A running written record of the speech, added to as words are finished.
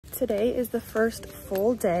Today is the first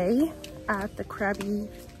full day at the Krabi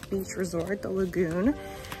Beach Resort, the lagoon,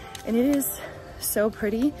 and it is so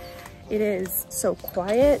pretty. It is so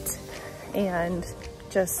quiet and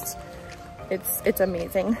just, it's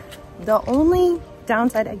amazing. The only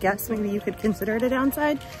downside, I guess maybe you could consider it a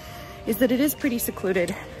downside, is that it is pretty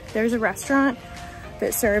secluded. There's a restaurant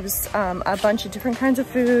that serves a bunch of different kinds of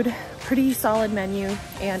food, pretty solid menu,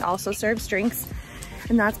 and also serves drinks.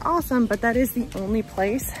 And that's awesome, but that is the only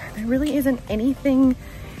place. There really isn't anything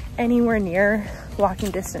anywhere near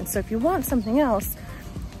walking distance. So if you want something else,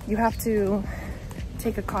 you have to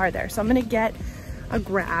take a car there. So I'm gonna get a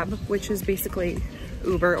Grab, which is basically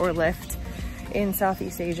Uber or Lyft in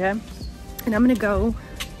Southeast Asia. And I'm gonna go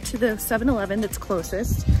to the 7-Eleven that's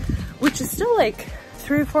closest, which is still like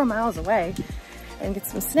 3 or 4 miles away, and get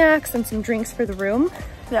some snacks and some drinks for the room.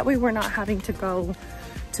 That way we're not having to go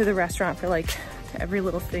to the restaurant for like every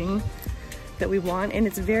little thing that we want. And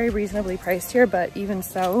it's very reasonably priced here, but even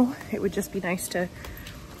so, it would just be nice to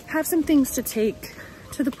have some things to take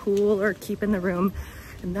to the pool or keep in the room.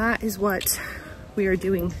 And that is what we are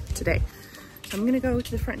doing today. So I'm gonna go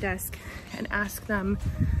to the front desk and ask them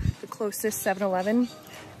the closest 7-Eleven,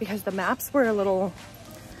 because the maps were a little,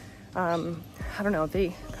 I don't know,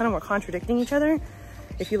 they kind of were contradicting each other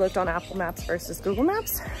if you looked on Apple Maps versus Google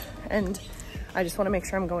Maps. And I just want to make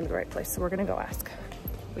sure I'm going to the right place. So we're gonna go ask.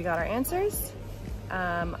 We got our answers.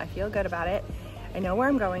 I feel good about it. I know where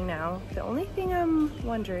I'm going now. The only thing I'm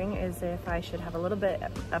wondering is if I should have a little bit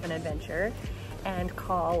of an adventure and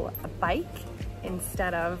call a bike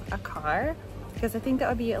instead of a car, because I think that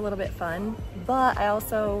would be a little bit fun. But I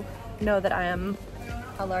also know that I am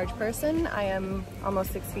a large person. I am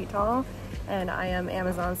almost 6 feet tall and I am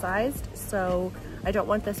Amazon sized. So I don't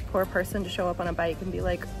want this poor person to show up on a bike and be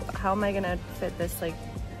like, how am I gonna fit this like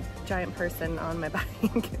giant person on my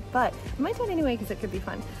bike? But I might do it anyway because it could be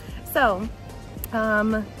fun. So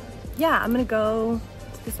yeah, I'm gonna go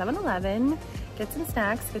to the 7-Eleven, get some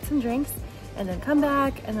snacks, get some drinks, and then come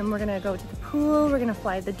back, and then we're gonna go to the pool. We're gonna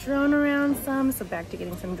fly the drone around some, so back to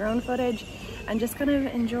getting some drone footage and just kind of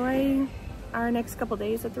enjoy our next couple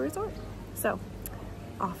days at the resort. So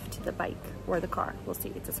off to the bike or the car, we'll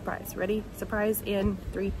see. It's a surprise. Ready? Surprise in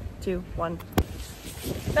 3, 2, 1.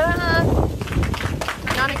 Ta-da!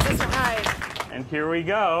 Non-existent ride. And here we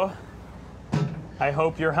go. I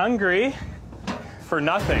hope you're hungry for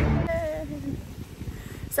nothing.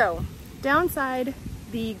 So downside,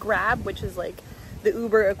 the Grab, which is like the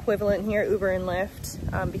Uber equivalent here, Uber and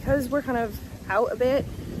Lyft, because we're kind of out a bit,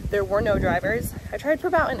 there were no drivers. I tried for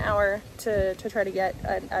about an hour to try to get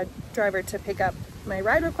a driver to pick up my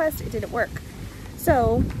ride request. It didn't work.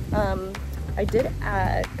 So I did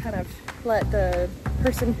kind of let the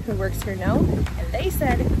person who works here know, and they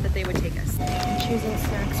said that they would take us. I'm choosing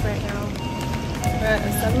snacks right now. We're at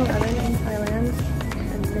a 7-Eleven in Thailand,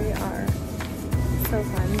 and they are so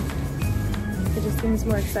fun. It just seems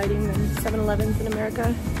more exciting than 7-Elevens in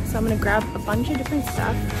America. So I'm gonna grab a bunch of different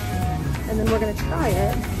stuff, and then we're gonna try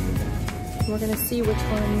it. And we're gonna see which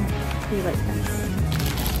one we like best.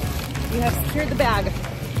 We have secured the bag.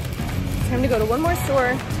 It's time to go to one more store,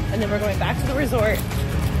 and then we're going back to the resort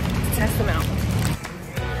to test them out.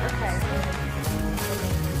 Okay.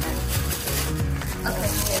 Okay.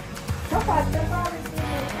 No problem. No problem.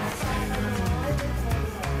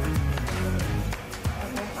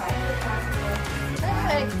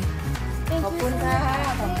 Okay. Thank you.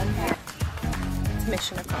 It's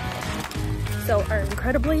mission accomplished. So our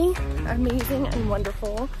incredibly amazing and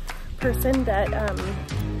wonderful person that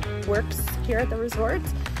works here at the resort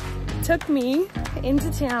took me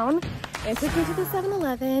into town and took me to the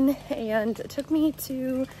 7-Eleven and took me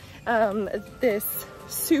to this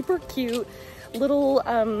super cute little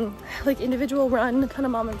like individual run kind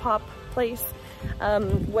of mom and pop place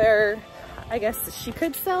where I guess she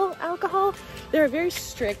could sell alcohol. There are very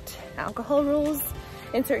strict alcohol rules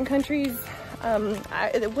in certain countries.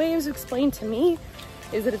 The way it was explained to me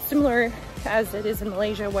is that it's similar as it is in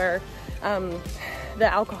Malaysia, where the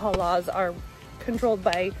alcohol laws are controlled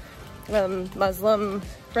by Muslim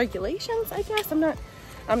regulations, I guess.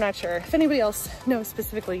 I'm not sure. If anybody else knows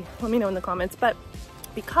specifically, let me know in the comments. But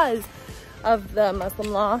because of the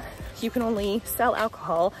Muslim law, you can only sell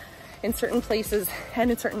alcohol in certain places and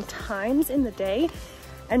at certain times in the day.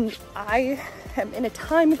 And I am in a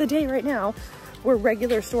time of the day right now where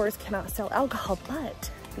regular stores cannot sell alcohol, but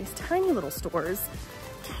these tiny little stores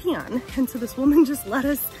can. And so this woman just let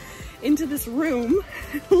us into this room,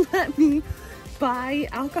 let me buy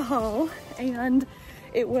alcohol, and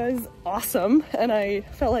it was awesome. And I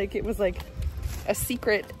felt like it was like a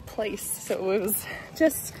secret place. So it was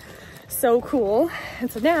just so cool.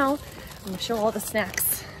 And so now I'm gonna show all the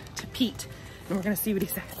snacks Pete, and we're gonna see what he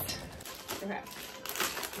says. Okay,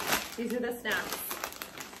 these are the snacks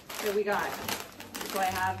that we got. So I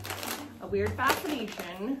have a weird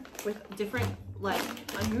fascination with different, like,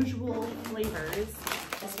 unusual flavors,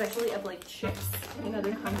 especially of like chips in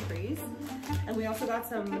other countries. And we also got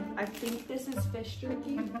some, I think this is fish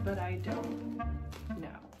jerky, but I don't know.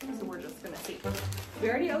 So we're just gonna see. We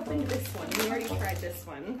already opened this one. We already tried this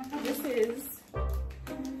one. This is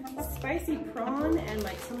spicy prawn and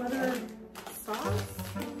like some other sauce.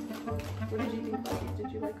 What did you think about these?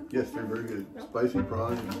 Did you like them? Yes, they're very good. No? Spicy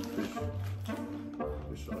prawn and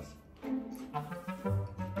fish sauce. And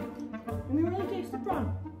we really taste the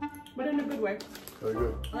prawn, but in a good way. Very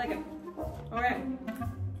good. I like it. All right.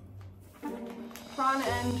 Prawn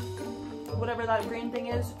and whatever that green thing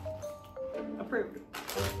is, approved.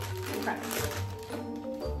 Okay.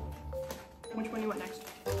 Which one do you want next?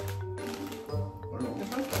 I don't know. This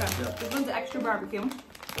one? Okay. Yeah. This one's extra barbecue.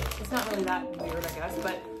 It's not really that weird, I guess,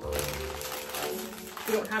 but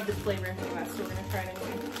we don't have this flavor in the US, so we're gonna try it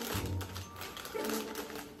anyway.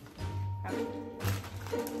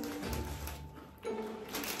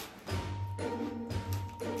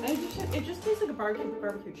 It just tastes like a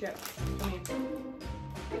barbecue chip. I mean,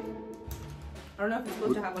 I don't know if it's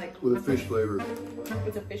supposed to have like... With a fish flavor.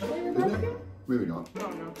 It's a fish flavor barbecue? Maybe not. I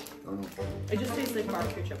don't know. I don't know. It just tastes like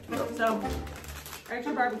barbecue chip to me. Yeah. So,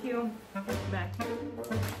 extra barbecue, meh.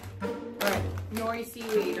 Alright, nori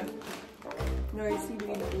seaweed. Nori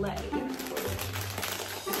seaweed leg.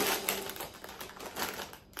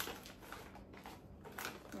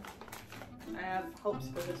 I have hopes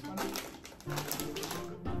for this one.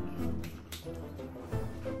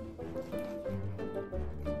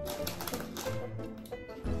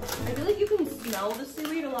 I feel like you can smell the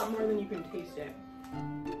seaweed a lot more than you can taste it.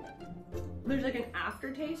 There's like an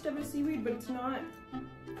aftertaste of a seaweed, but it's not.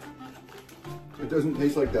 It doesn't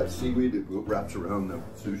taste like that seaweed that wraps around the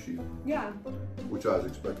sushi. Yeah. Which I was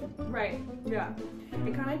expecting. Right, yeah.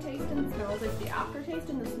 It kind of tastes and smells like the aftertaste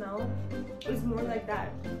and the smell is more like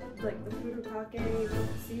that, like the furikake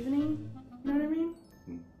seasoning. You know what I mean?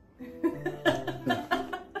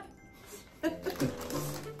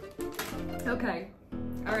 Okay.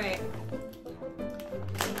 All right.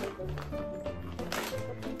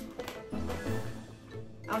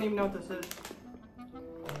 I don't even know what this is.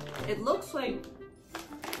 It looks like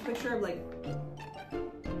a picture of like,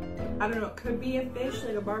 I don't know, it could be a fish,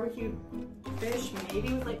 like a barbecued fish,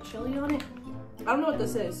 maybe with like chili on it. I don't know what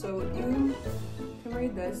this is, so you can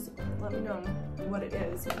read this, let me know what it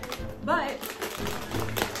is. But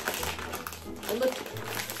it looks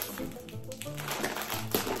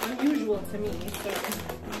unusual to me, so.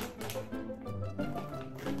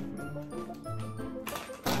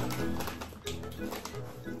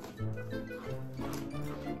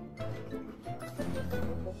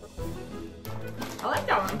 I like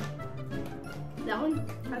that one. That one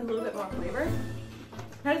has a little bit more flavor.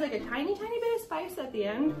 It has like a tiny bit of spice at the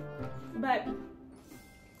end, but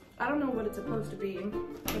I don't know what it's supposed to be,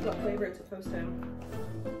 like what flavor it's supposed to.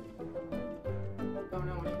 Oh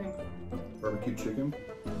no, what do you think? Barbecue chicken?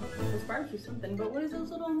 It's barbecue something, but what is this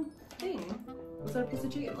little thing? Was that a piece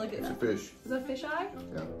of chicken? Like it's a fish. Is that a fish eye?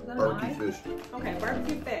 Yeah. Is that barbecue an eye? fish. Okay,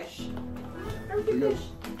 barbecue fish. Barbecue Pretty fish.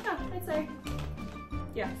 Yeah, I'd say.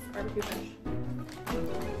 Yes, barbecue fish.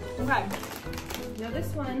 Okay. Now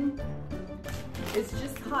this one is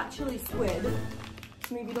just hot chili squid.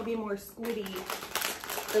 So maybe it'll be more squiddy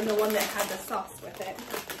than the one that had the sauce with it.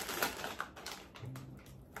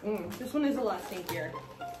 This one is a lot stinkier.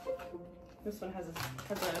 This one has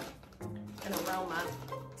an aroma.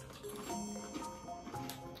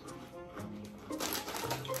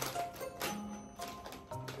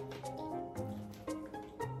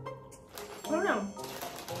 I don't know.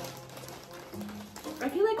 I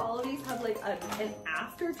feel like all of these have like an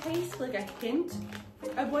aftertaste, like a hint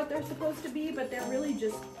of what they're supposed to be, but they're really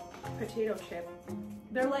just potato chip.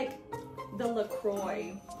 They're like the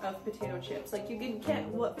LaCroix of potato chips. Like you can get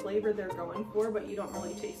what flavor they're going for, but you don't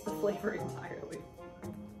really taste the flavor entirely.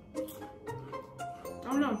 I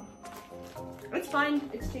don't know. It's fine,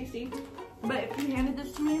 it's tasty. But if you handed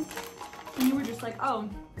this to me and you were just like, oh,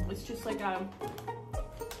 it's just like a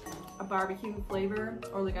barbecue flavor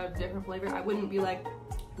or like a different flavor, I wouldn't be like,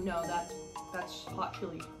 no, that's hot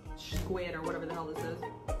chili squid or whatever the hell this is.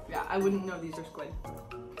 Yeah, I wouldn't know these are squid.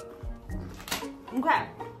 Okay.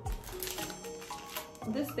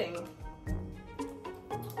 This thing,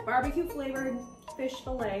 barbecue flavored fish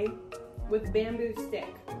fillet with bamboo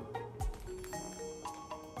stick.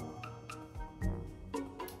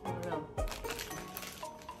 I don't know.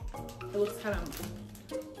 It looks kind of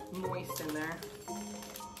moist in there.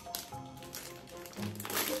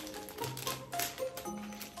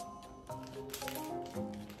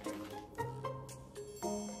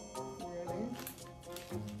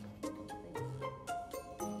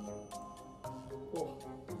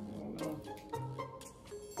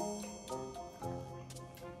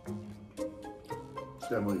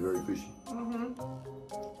 definitely very fishy.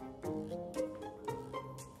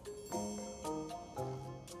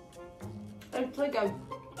 It's like a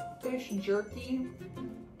fish jerky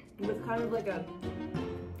with kind of like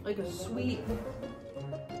a sweet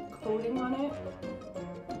coating on it.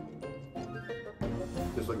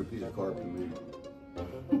 Just like a piece of carp to me.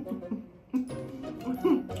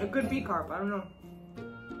 It could be carp, I don't know.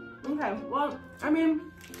 Okay, well, I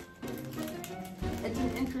mean, it's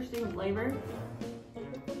an interesting flavor.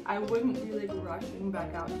 I wouldn't be like rushing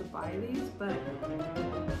back out to buy these, but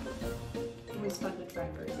it was fun to try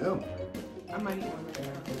first. Yeah. I might eat one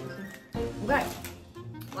later. Okay,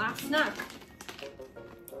 last snack.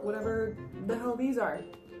 Whatever the hell these are.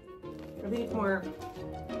 I think it's more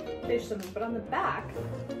fish something, but on the back,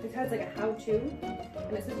 it has like a how-to,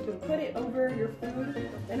 and it says you can put it over your food,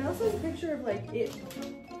 and it also has a picture of like it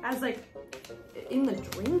as like in the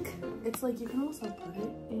drink. It's like you can also put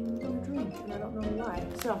it in your drink, and I don't know why.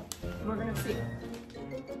 So we're gonna see.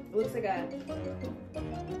 It looks like a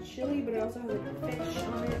chili, but it also has like a fish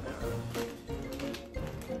on it.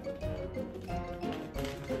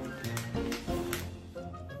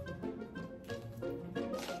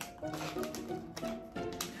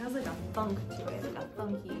 Has like a funk to it, like a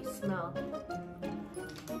funky smell.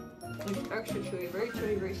 Like extra chewy,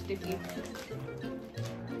 very sticky.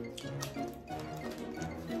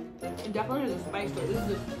 It definitely has a spice, but this is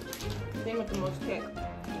the thing with the most kick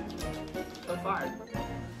so far.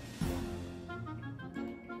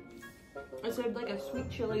 I said like a sweet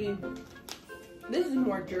chili. This is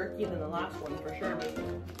more jerky than the last one for sure.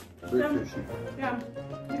 Very fishy. Yeah,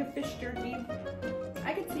 like a fish jerky.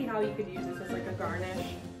 I could see how you could use this as like a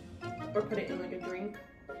garnish, or put it in like a drink,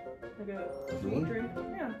 like a sweet drink.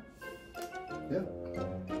 Yeah. Yeah.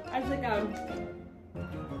 As like a,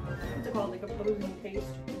 what's it called? Like opposing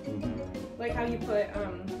taste. Like how you put,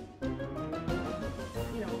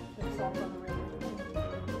 you know, like salt on the ring.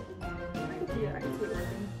 I could see it. I could see it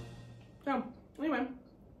working. So anyway,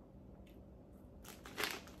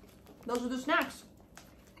 those are the snacks.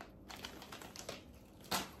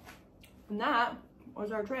 And that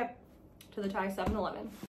was our trip to the Thai 7-Eleven.